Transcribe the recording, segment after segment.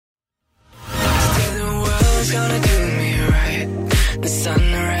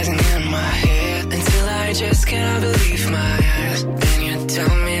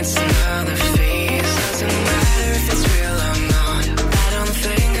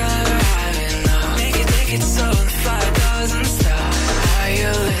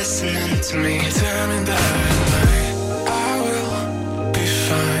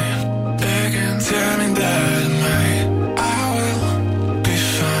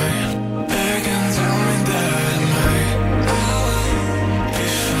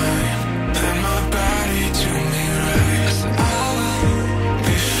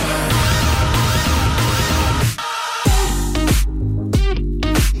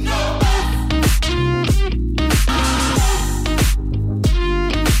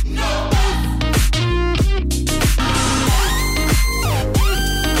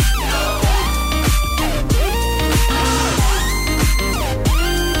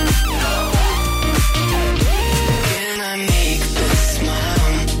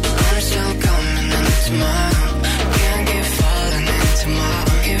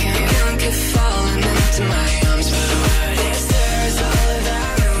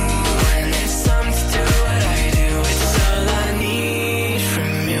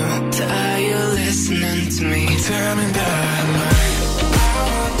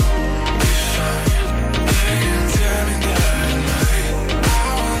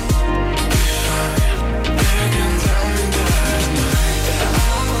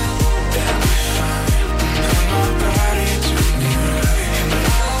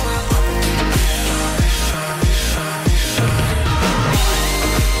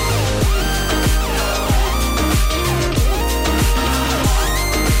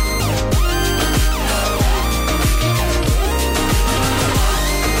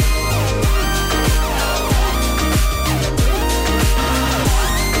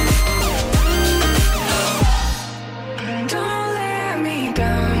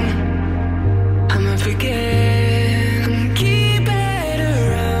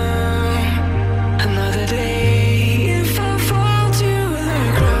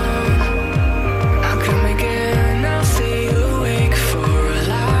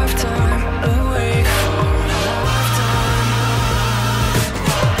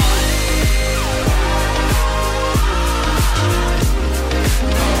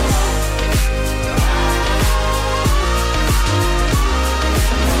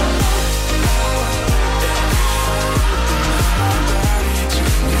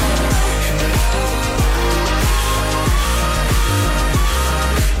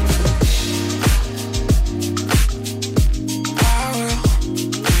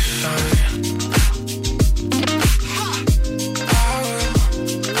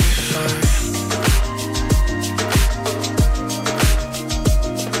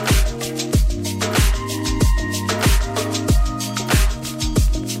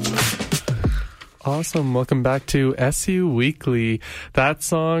Awesome. Welcome back to SU Weekly. That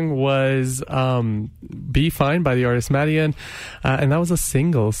song was Be Fine by the artist Madian, and that was a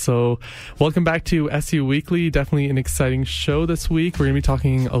single. So welcome back to SU Weekly. Definitely an exciting show this week. We're going to be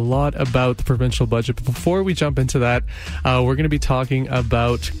talking a lot about the provincial budget. But before we jump into that, we're going to be talking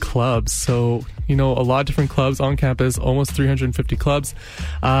about clubs. So, you know, a lot of different clubs on campus, almost 350 clubs.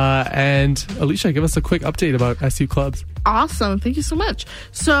 And Alicia, give us a quick update about SU clubs. Awesome. Thank you so much.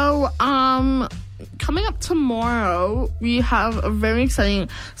 So, coming up tomorrow, we have a very exciting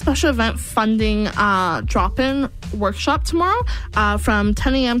special event funding drop-in workshop tomorrow from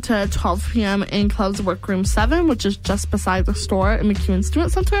 10 a.m. to 12 p.m. in Club's Workroom 7, which is just beside the store in McEwen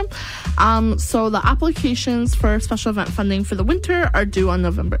Student Center. So the applications for special event funding for the winter are due on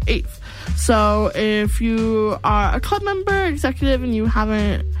November 8th. So if you are a club member, executive, and you're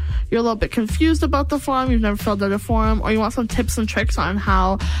a little bit confused about the form, you've never filled out a form, or you want some tips and tricks on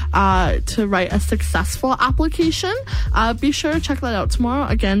how to write a successful application, be sure to check that out tomorrow.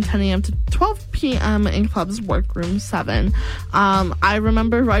 Again, 10 a.m. to 12 p.m. in Club's Workroom 7. I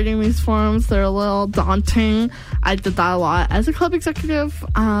remember writing these forms. They're a little daunting. I did that a lot as a club executive,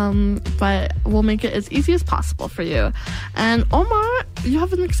 but we'll make it as easy as possible for you. And Omar, you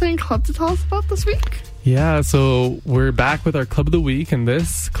have an exciting club to tell us about this week? Yeah, so we're back with our Club of the Week, and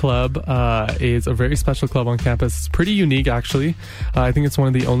this club is a very special club on campus. It's pretty unique, actually. I think it's one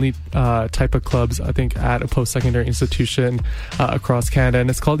of the only type of clubs, I think, at a post-secondary institution across Canada, and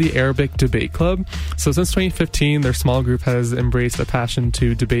it's called the Arabic Debate Club. So since 2015, their small group has embraced a passion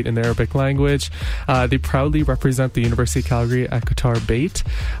to debate in the Arabic language. They proudly represent the University of Calgary at Qatar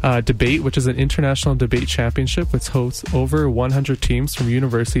Debate, which is an international debate championship which hosts over 100 teams from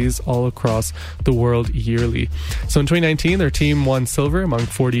universities all across the world yearly. So in 2019, their team won silver among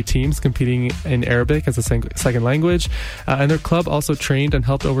 40 teams competing in Arabic as a second language, and their club also trained and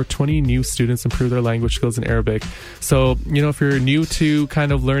helped over 20 new students improve their language skills in Arabic. So, you know, if you're new to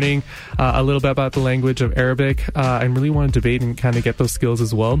kind of learning a little bit about the language of Arabic and really want to debate and kind of get those skills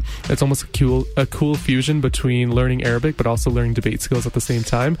as well, it's almost a cool fusion between learning Arabic but also learning debate skills at the same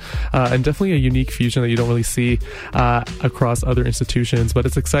time, and definitely a unique fusion that you don't really see across other institutions. But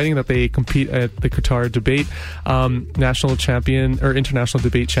it's exciting that they compete at the Qatar Debate national champion or international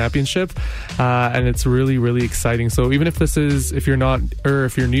debate championship, and it's really, really exciting. So even if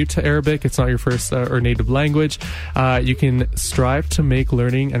you're new to Arabic, it's not your first or native language, you can strive to make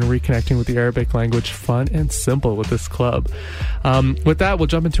learning and reconnecting with the Arabic language fun and simple with this club. With that, we'll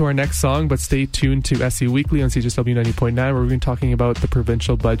jump into our next song, but stay tuned to SU Weekly on CJSW 90.9, where we're going to be talking about the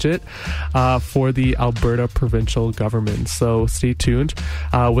provincial budget for the Alberta provincial government. So stay tuned.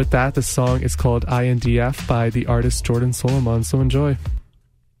 With that, the song is called INDF by the artist Jordan Solomon. So enjoy.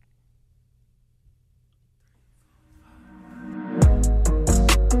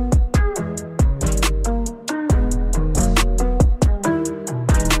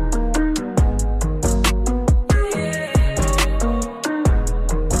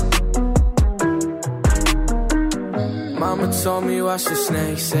 Told me watch the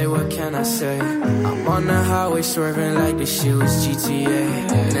snake, say what can I say? I'm on the highway swerving like this shit was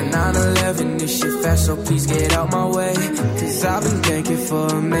GTA. And a 911, this shit fast, so please get out my way. Cause I've been thinking for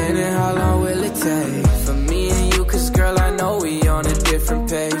a minute, how long will it take? For me and you, cause girl, I know we on a different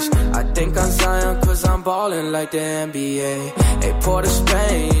page. I think I'm Zion, cause I'm ballin' like the NBA. Hey, Port of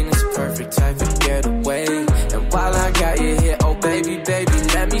Spain, it's perfect type of getaway. And while I got you here, oh baby,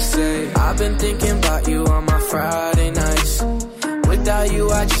 let me say, I've been thinking about you on my Friday nights. Without you,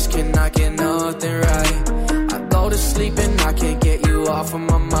 I just cannot get nothing right. I go to sleep and I can't get you off of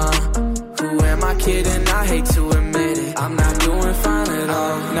my mind. Who am I kidding? I hate to admit it. I'm not doing fine at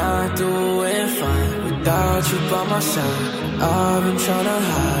all. Not doing fine without you by my side. I've been trying to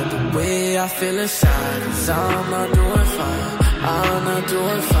hide the way I feel inside. Cause I'm not doing fine. I'm not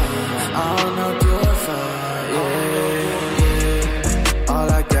doing fine. I'm not doing fine. Yeah. All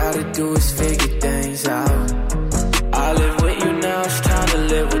I gotta do is figure things out. I live with you now, it's time to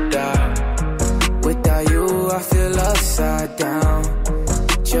live without you, I feel upside down.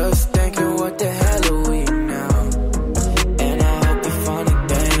 Just thinking, what the hell are we now? And I hope you find the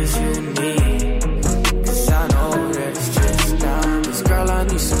things you need. Cause I know that it's just now. Cause girl, I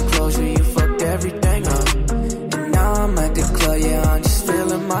need some closure, you fucked everything up. And now I'm at the club, yeah, I'm just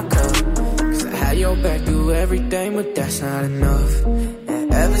filling my cup. Cause I had your back through everything, but that's not enough.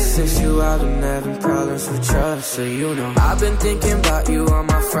 Ever since you, I've been having problems with trust, so you know. I've been thinking about you on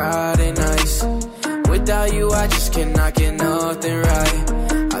my Friday nights. Without you, I just cannot get nothing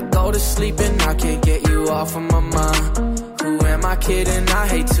right. I go to sleep and I can't get you off of my mind. Who am I kidding? I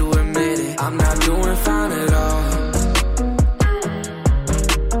hate to admit it. I'm not doing fine at all.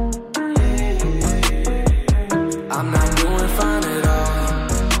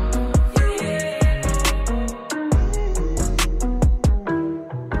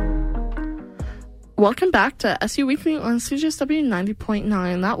 Welcome back to SU Weekly on CJSW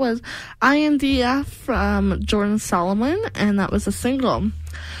 90.9. That was INDF from Jordan Solomon, and that was a single.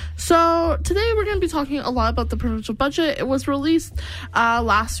 So today we're going to be talking a lot about the provincial budget. It was released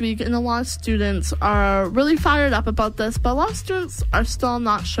last week, and a lot of students are really fired up about this, but a lot of students are still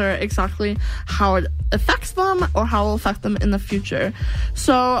not sure exactly how it affects them or how it will affect them in the future.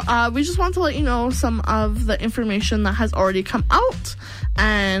 So we just want to let you know some of the information that has already come out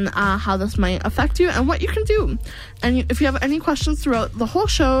and how this might affect you and what you can do. And if you have any questions throughout the whole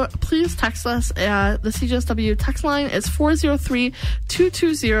show, please text us. The CJSW text line is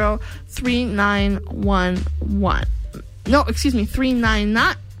 403-220-3911. No, excuse me,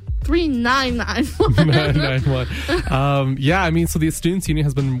 3991. Yeah, I mean, so the Students' Union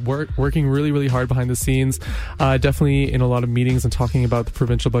has been working really, really hard behind the scenes, definitely in a lot of meetings and talking about the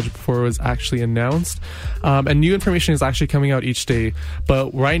provincial budget before it was actually announced. And new information is actually coming out each day.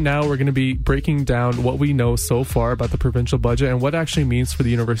 But right now, we're going to be breaking down what we know so far about the provincial budget and what it actually means for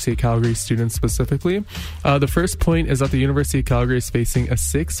the University of Calgary students specifically. The first point is that the University of Calgary is facing a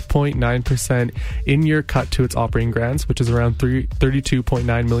 6.9% in-year cut to its operating grants, which is around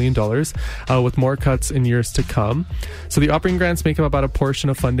 $32.9 million. With more cuts in years to come. So the operating grants make up about a portion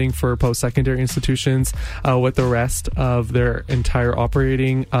of funding for post-secondary institutions, with the rest of their entire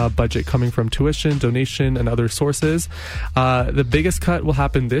operating budget coming from tuition, donation, and other sources. The biggest cut will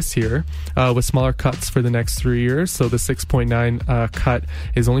happen this year, with smaller cuts for the next 3 years. So the 6.9 cut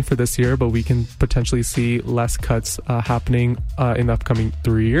is only for this year, but we can potentially see less cuts happening in the upcoming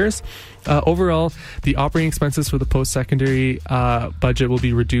 3 years. Overall, the operating expenses for the post-secondary budget will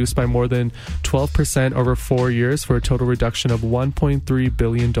be reduced by more than 12% over 4 years for a total reduction of $1.3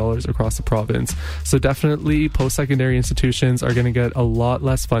 billion across the province. So definitely post-secondary institutions are going to get a lot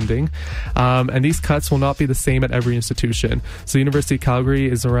less funding. And these cuts will not be the same at every institution. So University of Calgary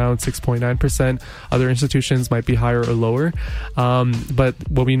is around 6.9%. Other institutions might be higher or lower. But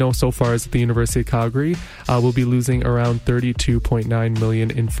what we know so far is that the University of Calgary will be losing around $32.9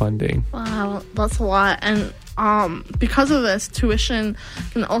 million in funding. Wow, that's a lot. And because of this, tuition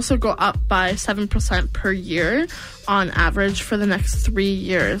can also go up by 7% per year on average for the next 3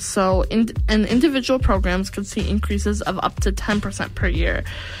 years. So individual programs could see increases of up to 10% per year.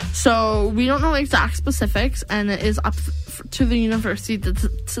 So we don't know exact specifics, and it is up to the university to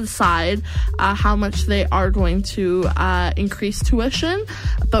decide how much they are going to increase tuition,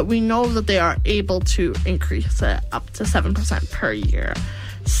 but we know that they are able to increase it up to 7% per year.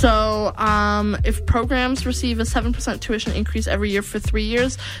 So if programs receive a 7% tuition increase every year for 3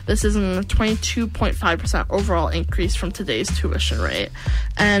 years, this is a 22.5% overall increase from today's tuition rate.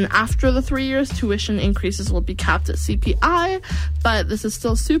 And after the 3 years, tuition increases will be capped at CPI, but this is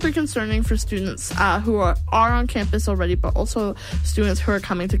still super concerning for students who are on campus already, but also students who are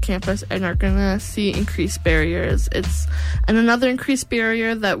coming to campus and are going to see increased barriers. And another increased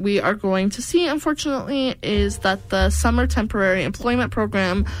barrier that we are going to see, unfortunately, is that the Summer Temporary Employment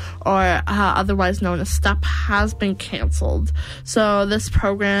Program, or otherwise known as STEP, has been canceled. So this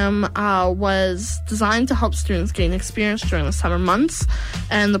program was designed to help students gain experience during the summer months,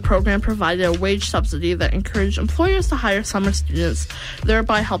 and the program provided a wage subsidy that encouraged employers to hire summer students,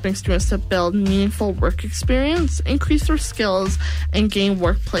 thereby helping students to build meaningful work experience, increase their skills, and gain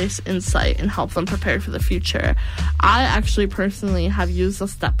workplace insight and help them prepare for the future. I actually personally have used the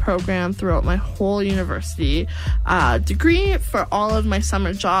STEP program throughout my whole university degree. For all of my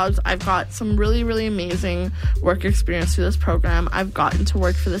summer jobs, I've got some really, really amazing work experience through this program. I've gotten to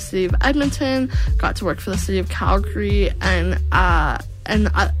work for the city of Edmonton, got to work for the city of Calgary, and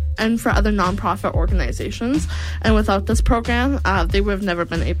for other nonprofit organizations. And without this program, they would have never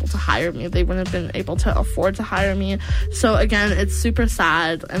been able to hire me. They wouldn't have been able to afford to hire me. So again, it's super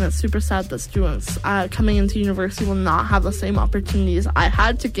sad, and it's super sad that students coming into university will not have the same opportunities I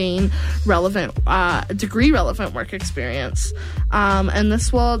had to gain degree-relevant work experience. And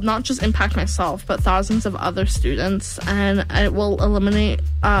this will not just impact myself, but thousands of other students, and it will eliminate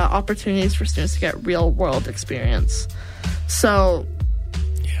opportunities for students to get real-world experience. So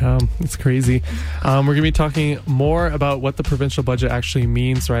it's crazy. We're going to be talking more about what the provincial budget actually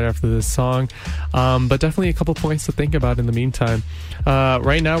means right after this song, but definitely a couple points to think about in the meantime.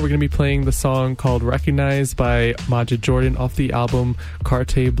 Right now we're going to be playing the song called Recognize by Majid Jordan off the album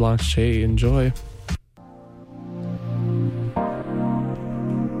Carte Blanche. Enjoy.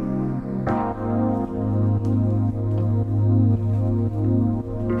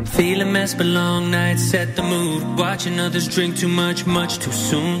 Feel a mess, but long nights set the mood. Watching others drink too much, much too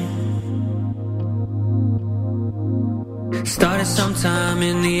soon. Started sometime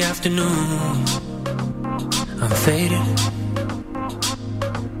in the afternoon. I'm faded.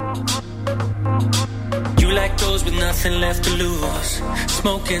 like those with nothing left to lose,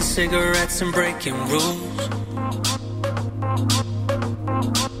 smoking cigarettes and breaking rules.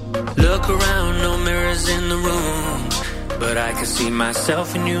 Look around, no mirrors in the room, but I can see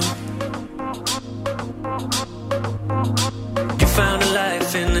myself in you. You found a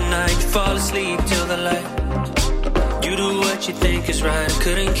life in the night, you fall asleep till the light. You do what you think is right,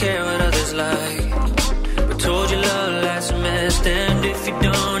 couldn't care what others like. But told you love life's a mess, damned if you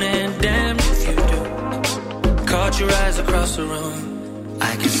don't and damned if you do. Caught your eyes across the room,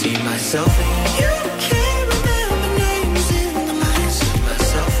 I can see myself in you. You can't remember names in the mind. I can see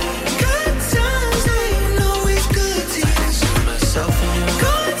myself in you. Good times ain't always good to you. I can see myself in you.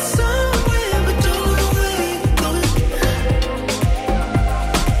 Going somewhere but don't know where you're going.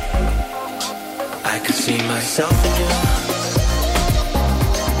 I can see myself in you.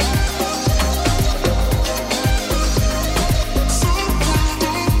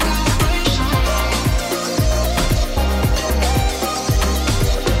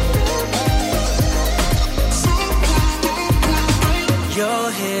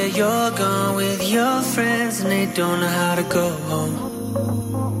 You're here, you're gone with your friends, and they don't know how to go home.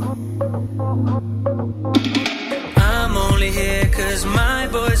 I'm only here 'cause my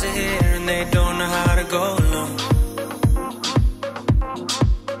boys are here, and they don't know how to go alone.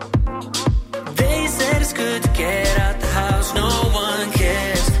 They said it's good to get out the house, no one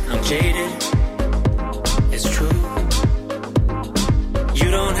cares. I'm jaded, it's true. You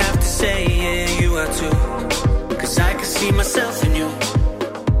don't have to say it, you are too. 'Cause I can see myself in you.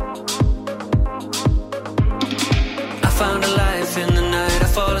 I found a life in the night, I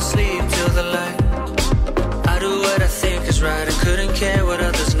fall asleep till the light. I do what I think is right, I couldn't care what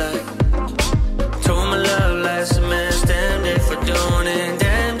others like. Told my love life's a mess, damned if I don't and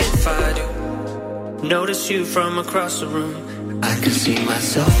damned if I do. Notice you from across the room, I can see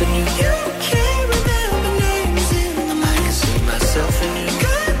myself in you. You can't remember names in the mind. I can see myself in you.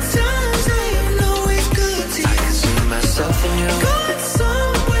 Good times ain't always good to you. I can see myself in you. Going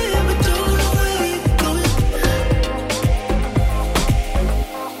somewhere but don't know where you're going.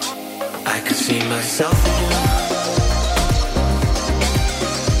 I can see myself in you.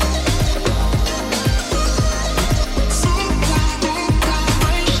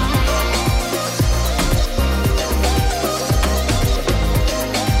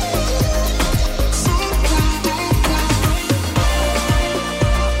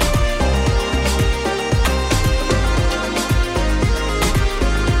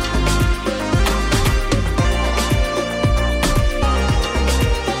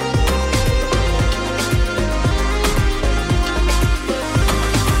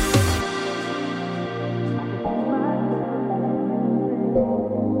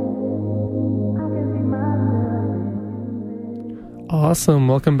 Awesome.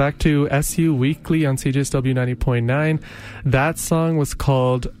 Welcome back to SU Weekly on CJSW 90.9. That song was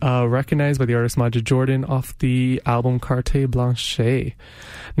called Recognized by the artist Majid Jordan off the album Carte Blanche.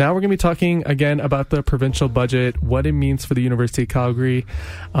 Now we're going to be talking again about the provincial budget, what it means for the University of Calgary,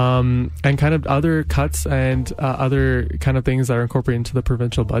 and kind of other cuts and other kind of things that are incorporated into the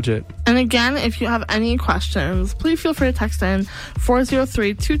provincial budget. And again, if you have any questions, please feel free to text in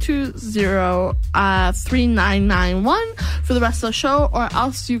 403-220-3991 for the rest of the show, or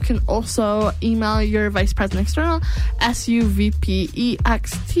else you can also email your Vice President External,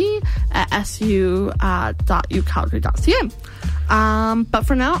 suvpext@su.ucalgary.ca. But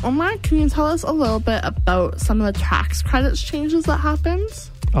for now, Omar, can you tell us a little bit about some of the tax credits changes that happened?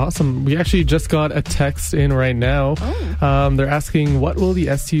 Awesome. We actually just got a text in right now. They're asking, what will the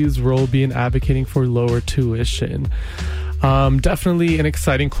SU's role be in advocating for lower tuition? Definitely an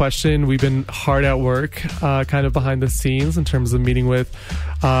exciting question. We've been hard at work, kind of behind the scenes in terms of meeting with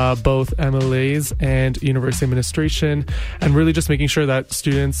both MLAs and university administration, and really just making sure that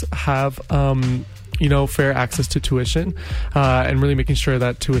students have fair access to tuition, and really making sure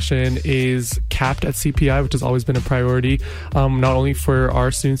that tuition is capped at CPI, which has always been a priority, not only for our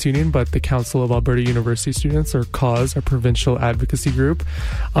students union, but the Council of Alberta University Students, or CAUS, our provincial advocacy group.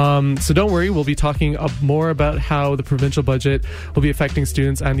 So don't worry, we'll be talking more about how the provincial budget will be affecting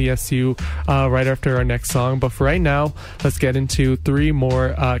students and the SU right after our next song. But for right now, let's get into three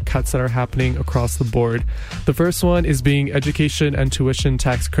more cuts that are happening across the board. The first one is being education and tuition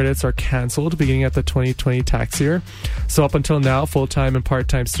tax credits are cancelled beginning at the 2020 tax year. So up until now, full-time and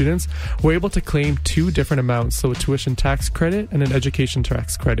part-time students were able to to claim two different amounts, so a tuition tax credit and an education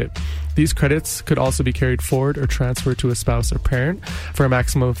tax credit. These credits could also be carried forward or transferred to a spouse or parent for a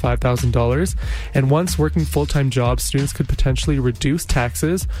maximum of $5,000. And once working full-time jobs, students could potentially reduce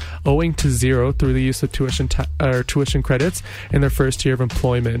taxes owing to zero through the use of tuition credits in their first year of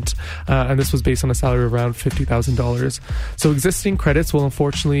employment. And this was based on a salary of around $50,000. So existing credits will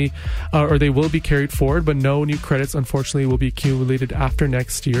unfortunately, or they will be carried forward, but no new credits unfortunately will be accumulated after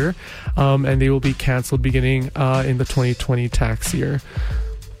next year. And they will be canceled beginning in the 2020 tax year.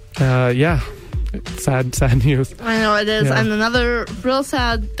 Sad news. I know it is. Yeah. And another real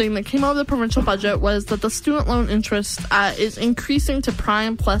sad thing that came out of the provincial budget was that the student loan interest is increasing to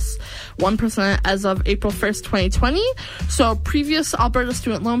prime plus 1% as of April 1st, 2020. So previous Alberta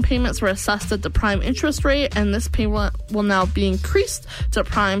student loan payments were assessed at the prime interest rate, and this payment will now be increased to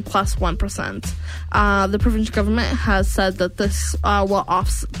prime plus 1%. The provincial government has said that this will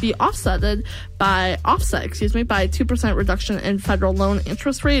be offset by 2% reduction in federal loan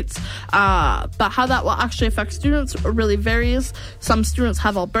interest rates. But how that will actually affect students really varies. Some students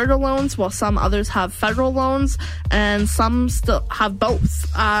have Alberta loans, while some others have federal loans, and some still have both.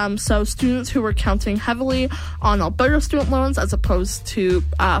 So students who were counting heavily on Alberta student loans as opposed to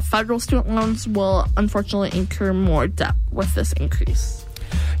federal student loans will unfortunately incur more debt with this increase.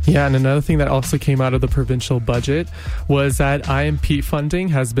 Yeah, and another thing that also came out of the provincial budget was that IMP funding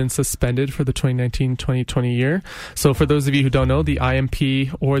has been suspended for the 2019-2020 year. So for those of you who don't know, the IMP,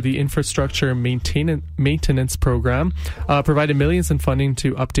 or the Infrastructure Maintenance Program, provided millions in funding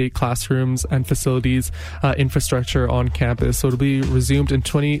to update classrooms and facilities infrastructure on campus. So it'll be resumed in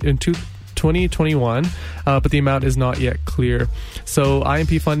 2021, but the amount is not yet clear. So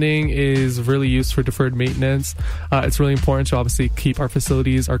IMP funding is really used for deferred maintenance. It's really important to obviously keep our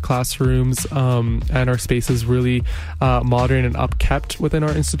facilities, our classrooms, and our spaces really modern and upkept within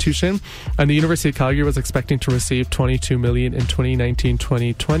our institution. And the University of Calgary was expecting to receive $22 million in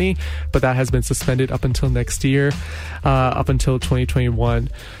 2019-2020, but that has been suspended up until next year, up until 2021.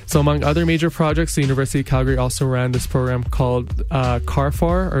 So among other major projects, the University of Calgary also ran this program called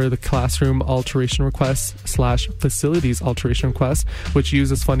CARFAR, or the Classroom Alteration Request / Facilities Alteration Request, which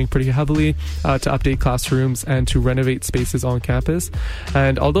uses funding pretty heavily to update classrooms and to renovate spaces on campus.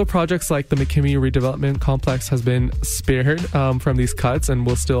 And although projects like the McKimmie Redevelopment Complex has been spared from these cuts and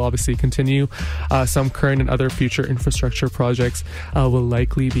will still obviously continue, some current and other future infrastructure projects will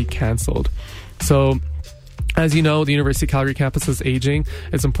likely be cancelled. So, as you know, the University of Calgary campus is aging.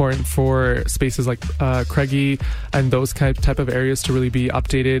 It's important for spaces like Craigie and those type of areas to really be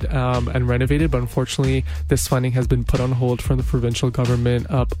updated and renovated. But unfortunately, this funding has been put on hold from the provincial government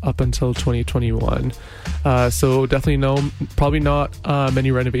up until 2021. So definitely probably not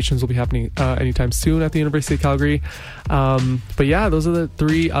many renovations will be happening anytime soon at the University of Calgary. But yeah, those are the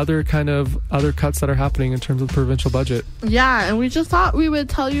three other cuts that are happening in terms of the provincial budget. Yeah, and we just thought we would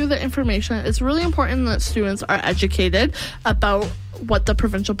tell you the information. It's really important that students are educated about what the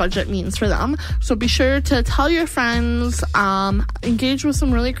provincial budget means for them. So be sure to tell your friends, engage with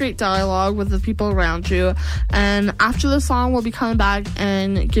some really great dialogue with the people around you. And after the song, we'll be coming back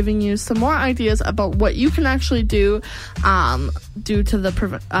and giving you some more ideas about what you can actually do due to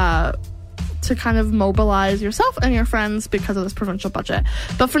the to kind of mobilize yourself and your friends because of this provincial budget.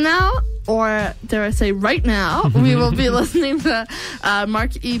 But for now, or dare I say right now, we will be listening to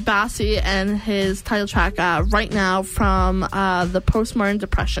Mark E. Bassey and his title track, Right Now, from the Postmodern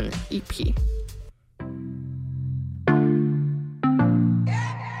Depression EP.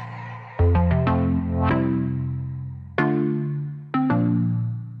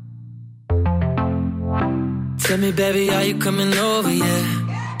 Tell me, baby, are you coming over, yeah?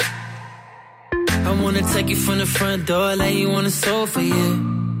 I wanna take you from the front door, lay you on the sofa, yeah.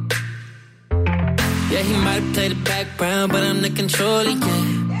 Yeah, he might play the background, but I'm the controller,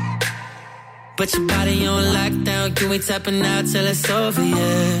 yeah. But your body on lockdown, you ain't tapping out till it's over,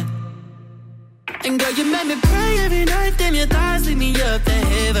 yeah. And girl, you make me pray every night, damn your thighs lead me up to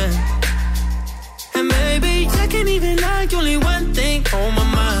heaven. And maybe I can't even lie, only one thing on my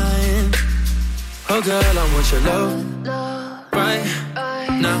mind. Oh girl, I want your love right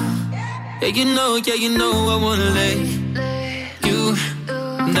now. Yeah, you know I wanna lay you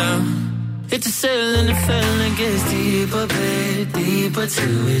down. It's a ceiling, the feeling gets deeper, baby, deeper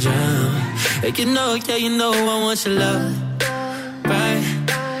till we drown. Yeah, you know I want your love right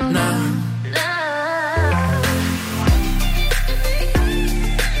now.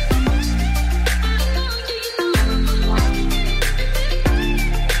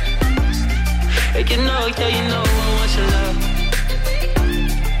 Yeah, you know I want your love.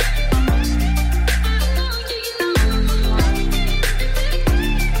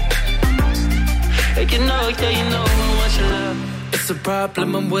 you know I want your love. It's a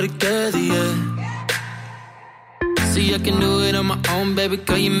problem, I'm with a girl, yeah. See, I can do it on my own, baby,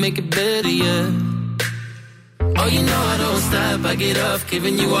 girl, you make it better, yeah. Oh, you know I don't stop, I get off,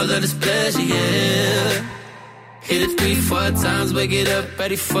 giving you all of this pleasure, yeah. Hit it 3-4 times, wake it up,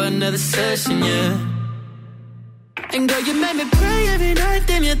 ready for another session, yeah. And girl, you make me pray every night,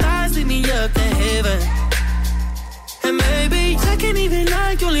 damn your thighs lead me up to heaven. And maybe I can't even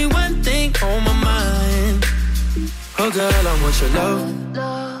lie, only one thing on my mind. Oh girl, I want your love,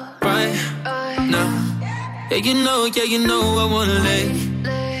 right now. Yeah, you know I wanna lay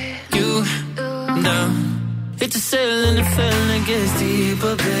you down. Hit the sail and the feeling gets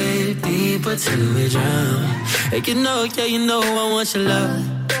deeper, babe, deeper till we drown. Hey, you know I want your love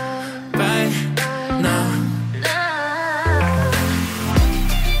right now.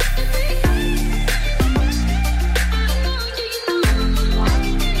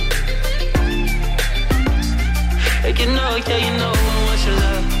 Hey, you know I want your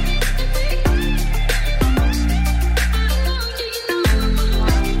love.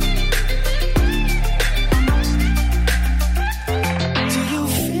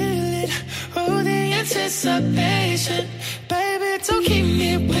 Anticipation, baby, don't keep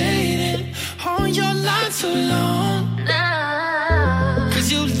me waiting on your line too long.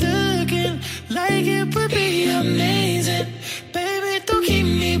 Cause you looking like it would be amazing, baby, don't keep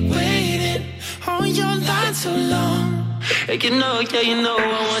me waiting on your line too long. Hey, you know I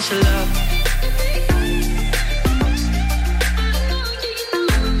want your love.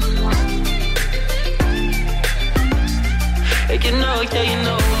 Hey, you know I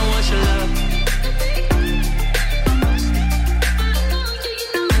want your love.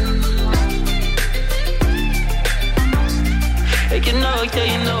 You know I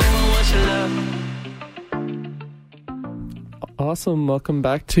want your love. Awesome. Welcome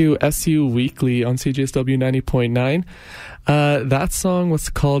back to SU Weekly on CJSW 90.9. That song was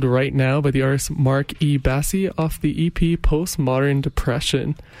called Right Now by the artist Mark E. Bassi off the EP Postmodern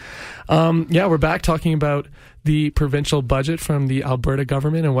Depression. We're back talking about the provincial budget from the Alberta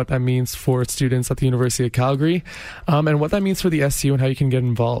government and what that means for students at the University of Calgary, and what that means for the SU and how you can get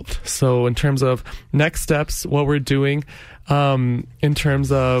involved. So in terms of next steps, what we're doing, in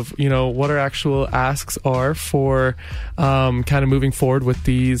terms of, what our actual asks are for kind of moving forward with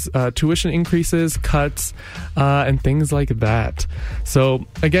these tuition increases, cuts, and things like that. So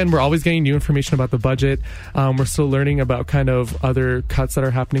again, we're always getting new information about the budget. We're still learning about kind of other cuts that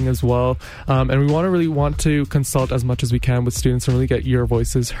are happening as well. And we want to consult as much as we can with students and really get your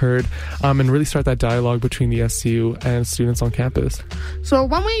voices heard, and really start that dialogue between the SU and students on campus. So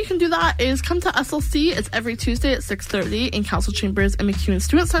one way you can do that is come to SLC. It's every Tuesday at 6:30 in Council Chambers and MacEwan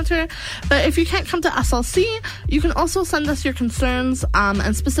Student Center. But if you can't come to SLC, you can also send us your concerns,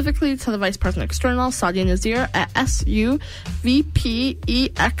 and specifically to the Vice President External, Sadia Nazir, at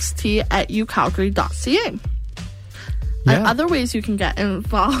suvpext@ucalgary.ca. Yeah. Other ways you can get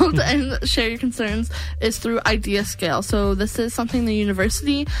involved and share your concerns is through Idea Scale. So this is something the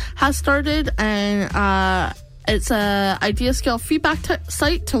university has started, and it's a Idea Scale feedback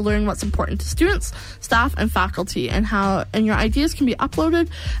site to learn what's important to students, staff, and faculty, and your ideas can be uploaded,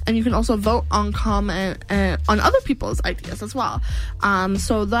 and you can also vote on comment on other people's ideas as well.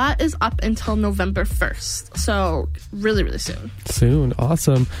 So that is up until November 1st. So really, really soon. Soon.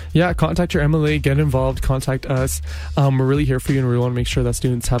 Awesome. Yeah, contact your MLA, get involved, contact us. We're really here for you, and we want to make sure that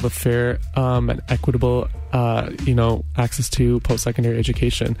students have a fair and equitable access to post-secondary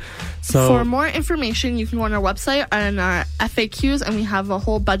education. So for more information, you can go on our website and our FAQs, and we have a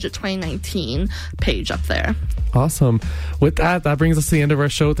whole Budget 2019 page up there. Awesome. With that brings us to the end of our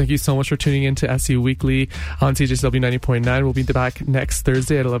show. Thank you so much for tuning in to SU Weekly on CJSW 90.9. We'll be back next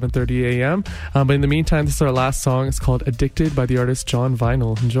Thursday at 11:30 a.m. But in the meantime, this is our last song. It's called Addicted by the artist John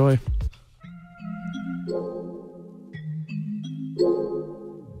Vinyl. Enjoy.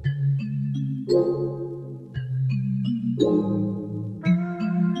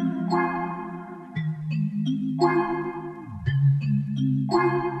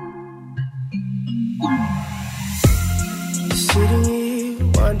 Sitting here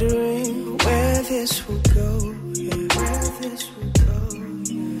wondering where this will go,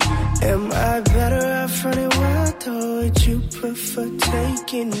 Am I better off running wild, or would you prefer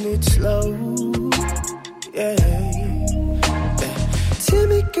taking it slow?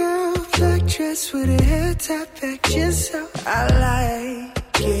 Timid girl, black dress with a hair tied back, just how I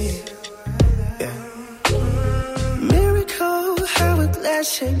like it. Miracle,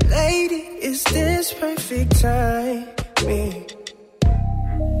 hourglass shaped lady, is this perfect timing?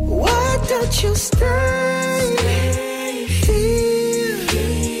 Why don't you stay here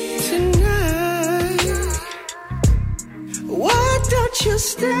tonight?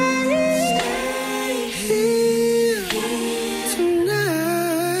 stay here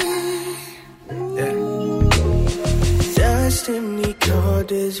tonight. Destiny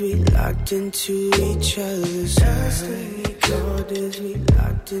called as we locked into each other's destiny called as we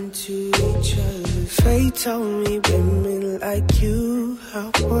locked into each other's. Fate told me women like you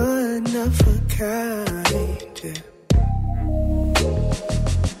are one of a kind.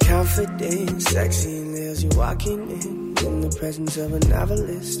 Confident, sexy nails, you're walking in the presence of a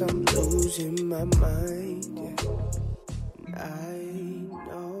novelist. I'm losing my mind. I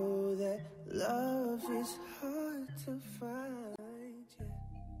know that love is hard to find.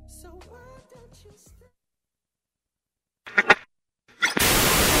 So why don't you stay?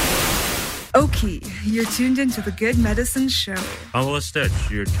 Oki, you're tuned into The Good Medicine Show. I'm Will Stitch.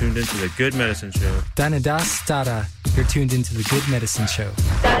 You're tuned into The Good Medicine Show. Danadas Dada, you're tuned into The Good Medicine Show.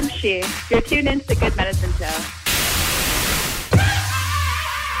 Dan Shi, you're tuned into The Good Medicine Show.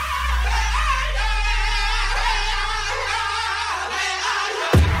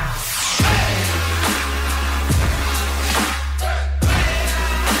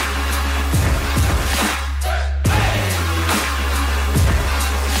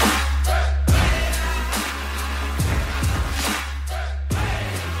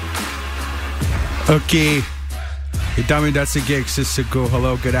 Okay, hey, Dami Datsugik, Sisugo,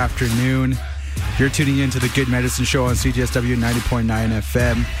 hello, good afternoon. You're tuning into The Good Medicine Show on CJSW 90.9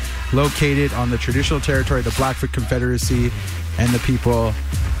 FM, located on the traditional territory of the Blackfoot Confederacy and the people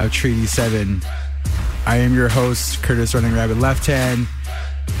of Treaty 7. I am your host, Curtis Running Rabbit Left Hand.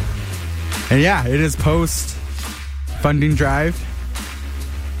 And yeah, it is post-funding drive,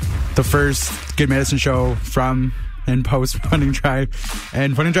 the first Good Medicine Show from and post-funding drive.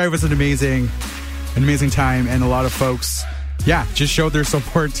 And funding drive was an amazing time, and a lot of folks just showed their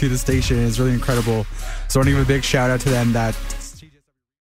support to the station. It's really incredible. So I want to give a big shout out to them that